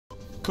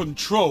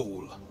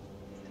control.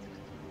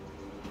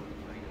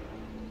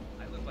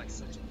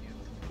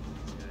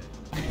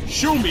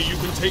 Show me you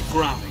can take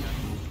ground.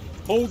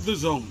 Hold the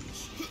zones.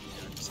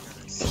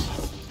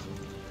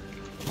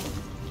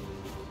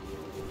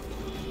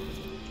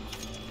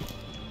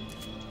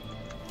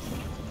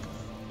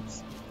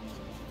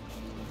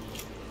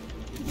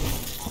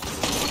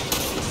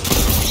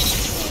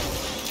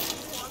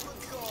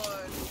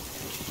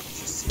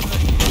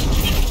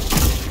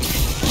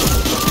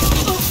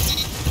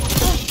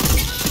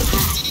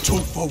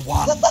 For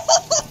one.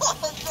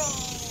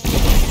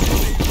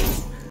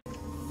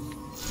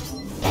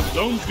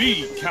 Zone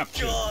B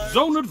captured.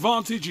 Zone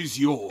advantage is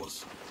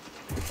yours.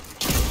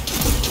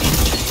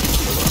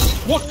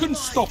 What can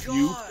stop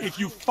you if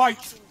you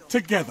fight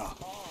together?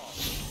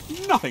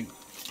 Nothing.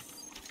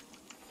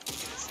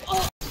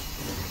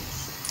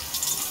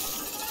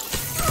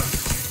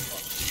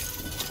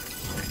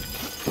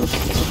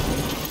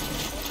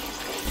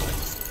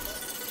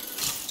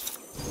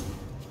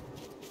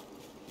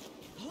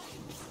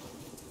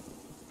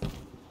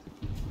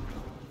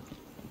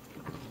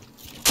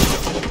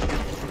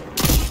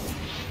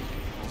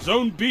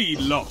 Zone B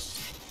lost.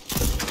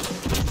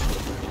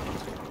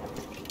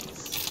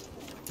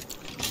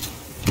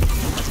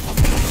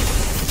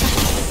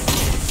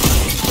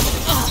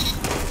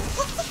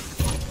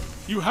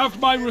 You have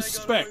my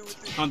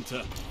respect,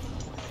 Hunter.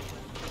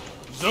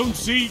 Zone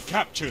C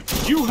captured.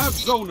 You have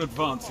zone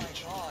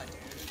advantage.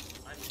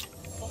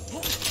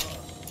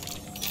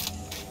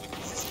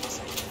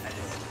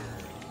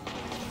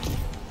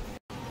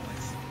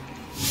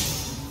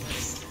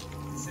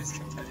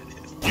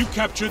 You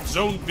captured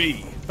Zone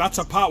B. That's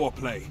a power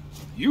play.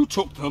 You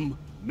took them,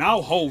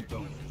 now hold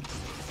them.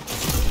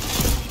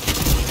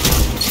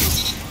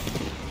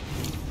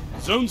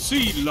 Zone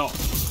C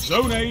lost.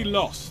 Zone A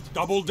lost.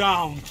 Double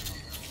down.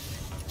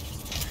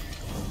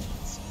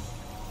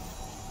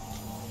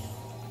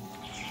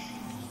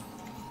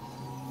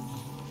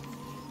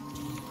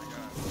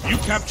 You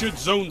captured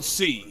Zone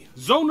C.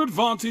 Zone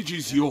advantage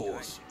is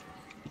yours.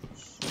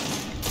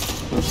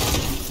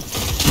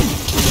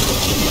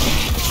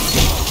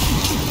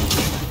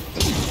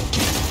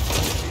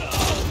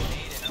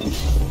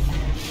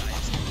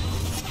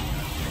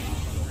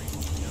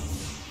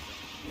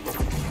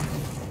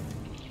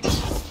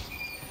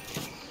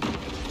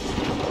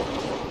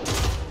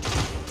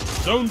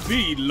 Zone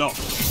B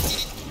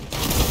lost.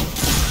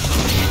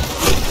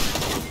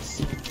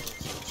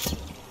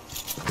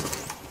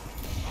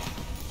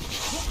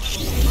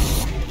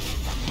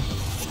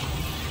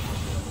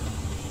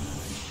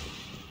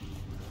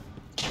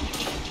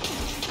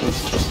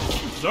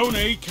 Zone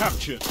A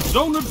captured.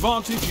 Zone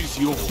advantage is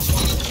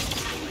yours.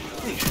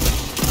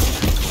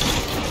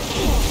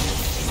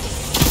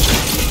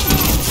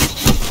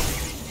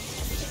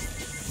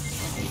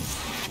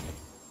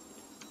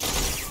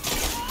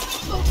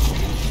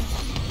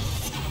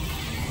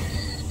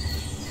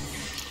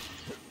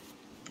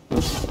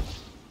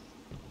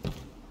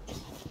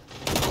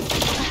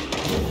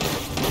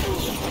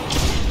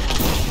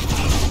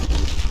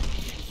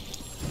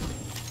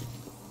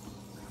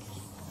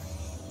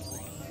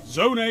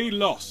 Zone A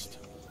lost.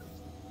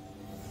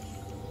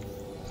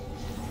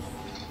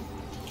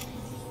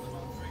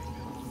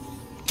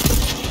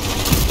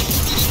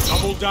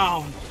 Double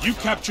down. You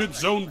captured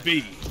Zone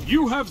B.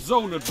 You have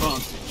zone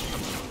advantage.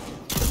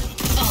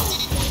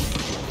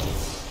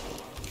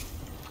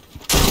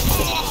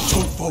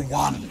 2 for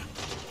 1.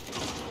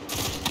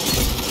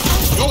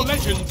 Your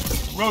legend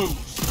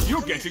grows.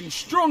 You're getting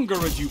stronger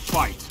as you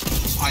fight.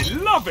 I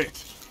love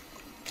it.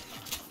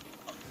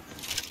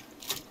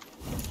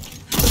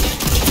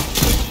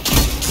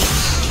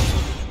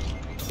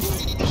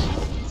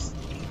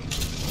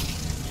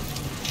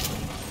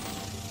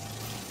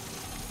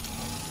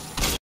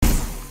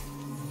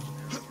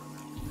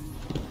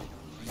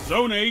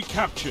 Zone A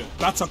captured.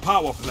 That's a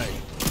power play.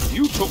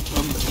 You took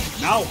them,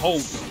 now hold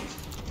them.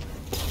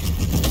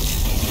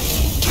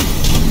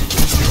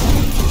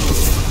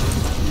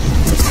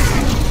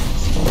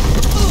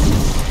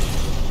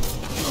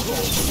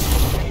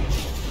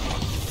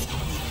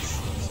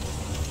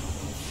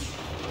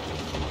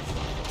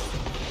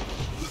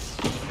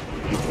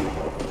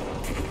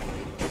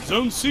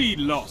 Zone C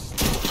lost.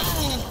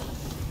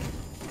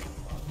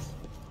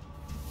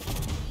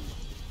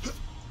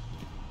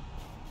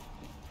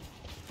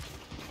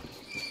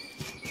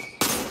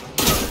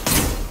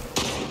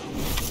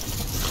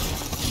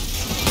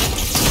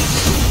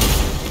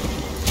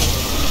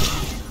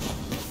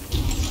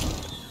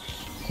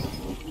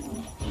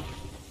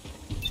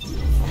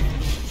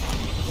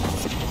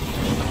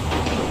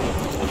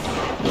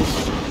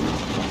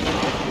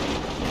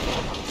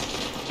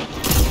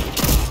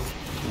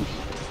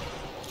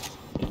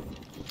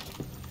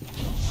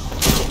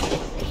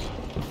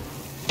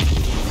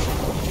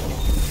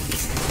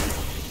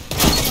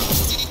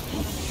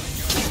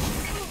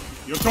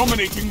 You're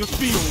dominating the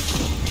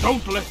field.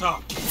 Don't let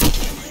up.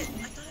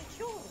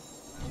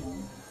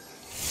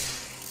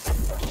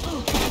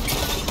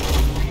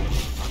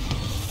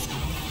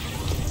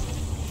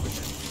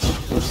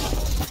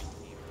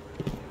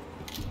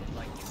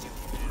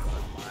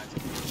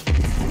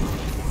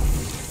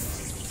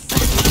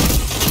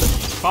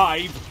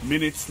 5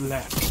 minutes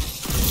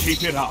left.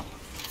 Keep it up.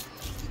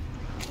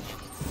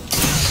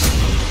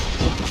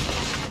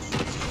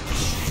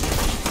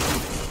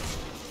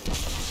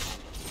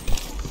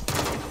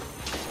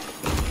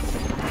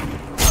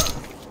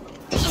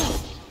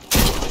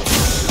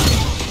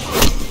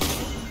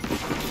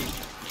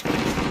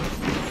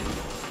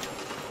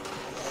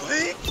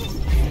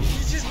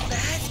 He's just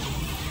bad.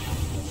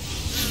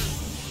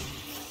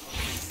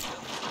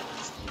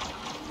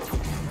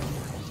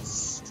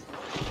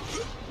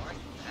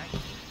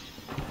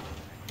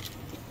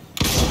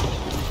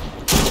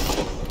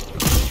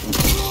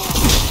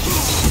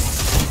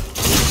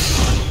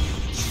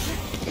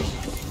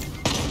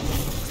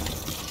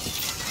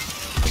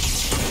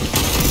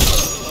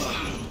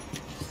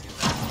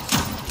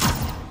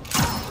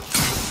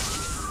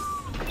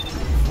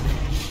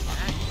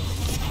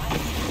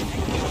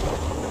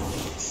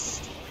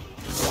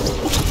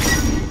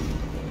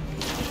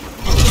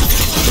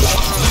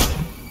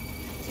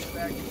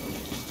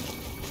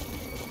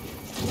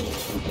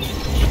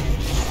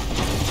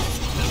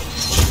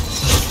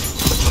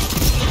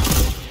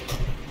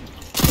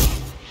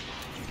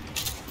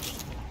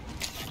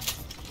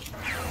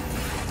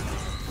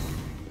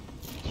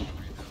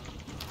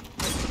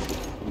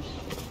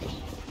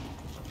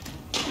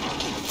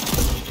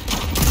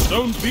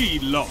 Zone B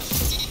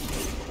lost.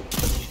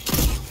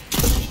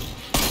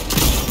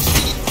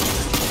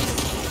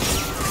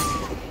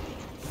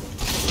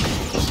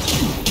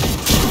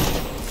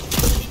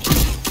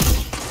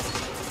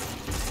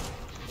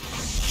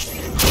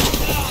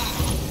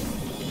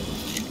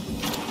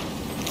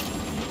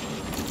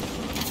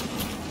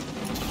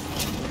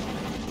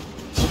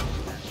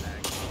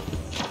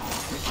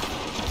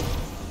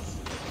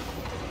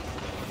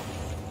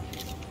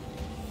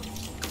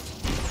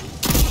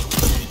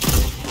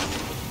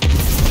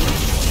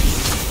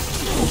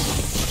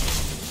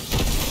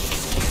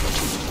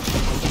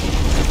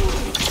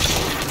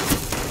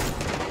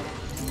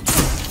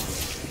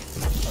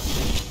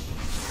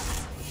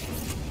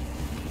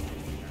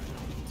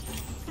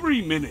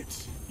 Three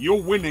minutes.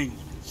 You're winning.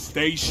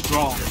 Stay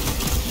strong.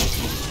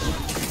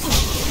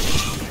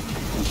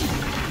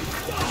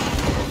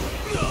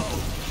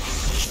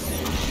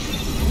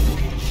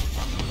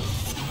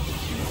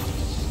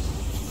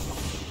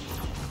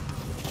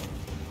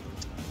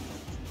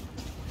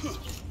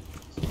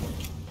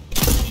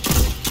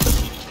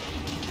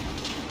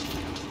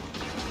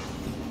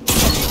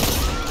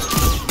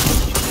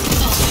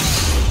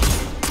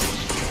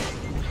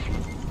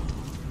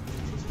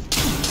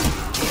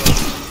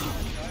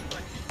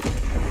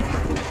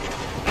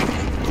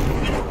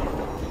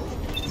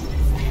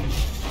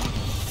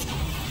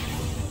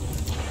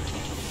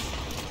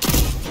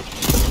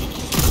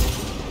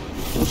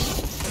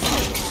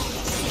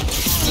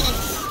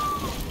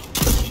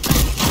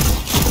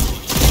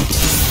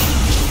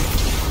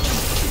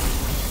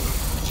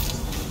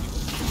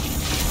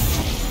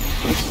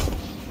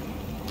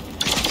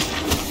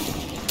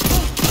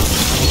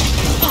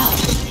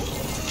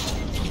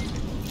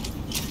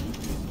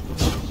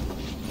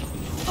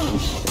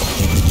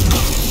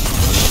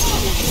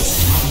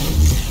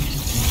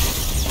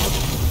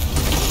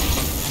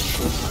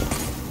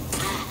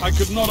 I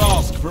could not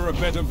ask for a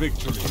better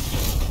victory.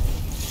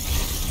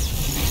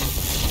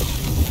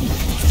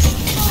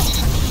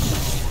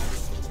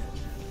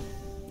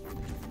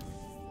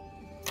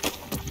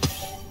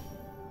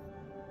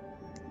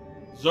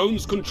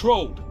 Zones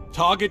controlled.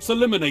 Targets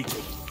eliminated.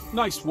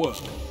 Nice work.